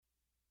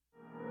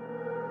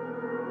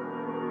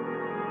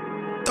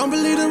Don't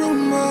believe the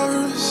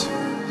rumors.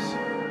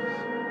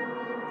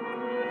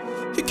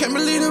 You can't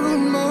believe the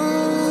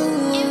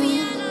rumors.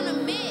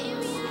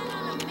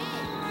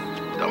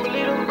 Don't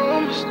believe the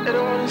rumors. They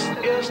don't wanna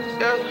see us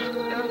together.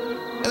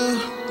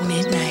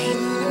 Midnight.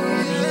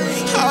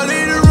 All of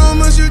the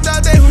rumors you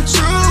thought they were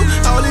true.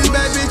 All these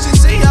bad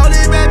bitches say all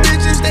these bad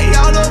bitches. They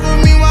all over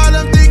me while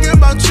I'm thinking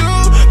about you.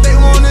 They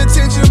want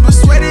attention, but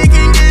swear they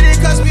can get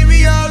it. Cause we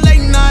be all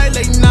late night,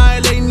 late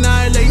night, late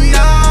night, late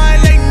night,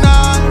 late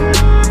night.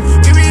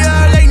 We be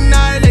all late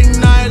night, late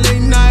night,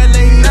 late night,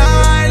 late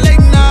night,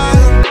 late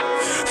night.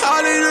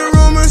 All of the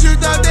rumors you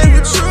thought they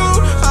were true.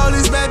 All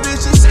these bad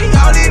bitches say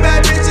all these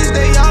bad bitches.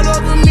 They all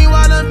over me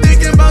while I'm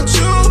thinking about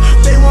you.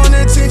 They want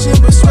attention,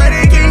 but swear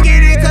they can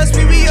get it. Cause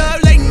we be all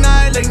late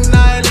night, late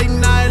night, late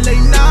night,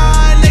 late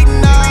night, late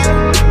night.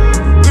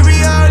 We be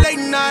all late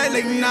night,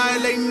 late night,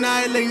 late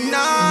night, late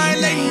night,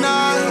 late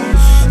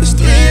night. It's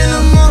 3 in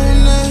the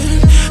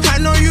morning. I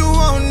know you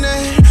want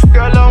it.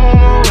 Girl, I'm on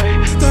my way.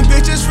 Them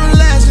bitches from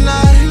last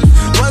night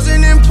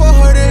wasn't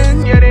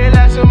important. Yeah, they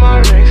last in my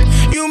race.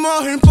 You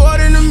more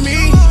important to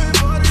me.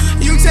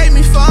 You take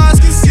me far as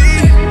can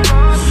see.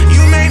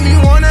 You make me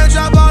wanna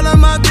drop all of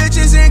my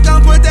bitches and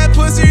come put that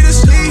pussy to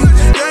sleep.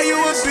 Girl, you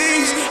a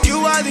beast.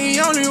 You are the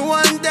only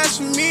one that's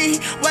for me.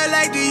 Wet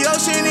like the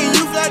ocean and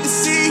you flood the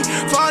sea.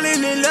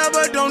 Falling in love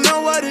but don't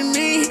know what it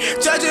means.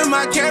 Judging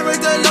my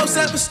character, low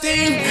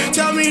self-esteem.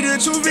 Tell me the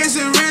truth, is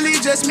it really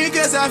just me?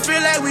 Cause I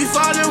feel like we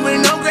falling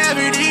with no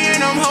gravity.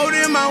 And I'm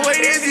holding my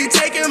weight, is he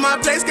taking my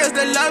place? Cause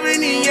the love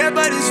in the air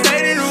but it's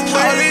fading away.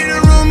 All of the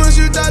rumors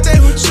you thought they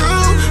were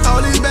true.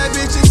 All these bad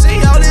bitches say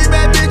all these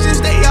bad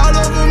bitches. They all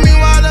over me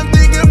while I'm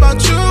thinking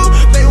about you.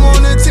 They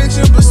want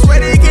attention but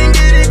swear they can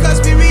get it. Cause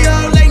we be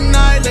all late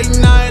night, late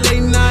night,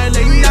 late night,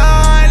 late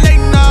night, late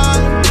night.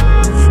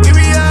 We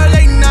be all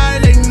late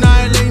night, late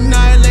night, late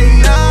night, late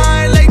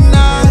night, late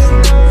night.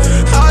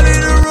 All of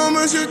the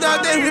rumors you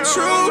thought they were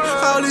true.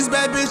 All these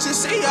bad bitches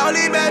say all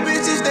these bad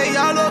bitches. They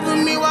all over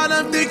me while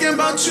I'm thinking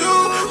about you.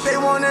 They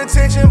want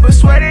attention but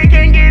swear they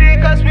can't get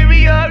it. Cause we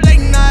be all late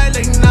night,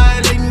 late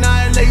night, late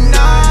night, late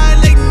night,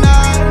 late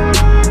night.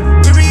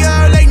 We be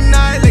all late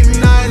night, late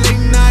night,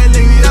 late night,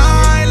 late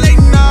night,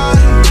 late night.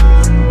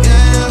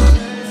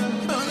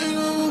 Yeah. All of the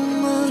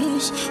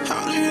rumors,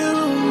 all of the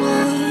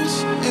rumors.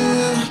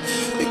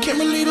 Yeah. You can't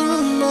believe the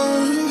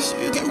rumors.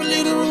 You can't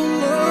believe the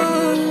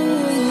rumors.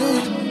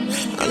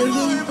 All of the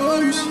rumors, all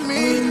of the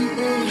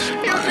rumors.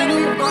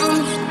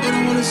 They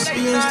don't wanna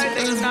see us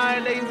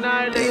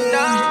together.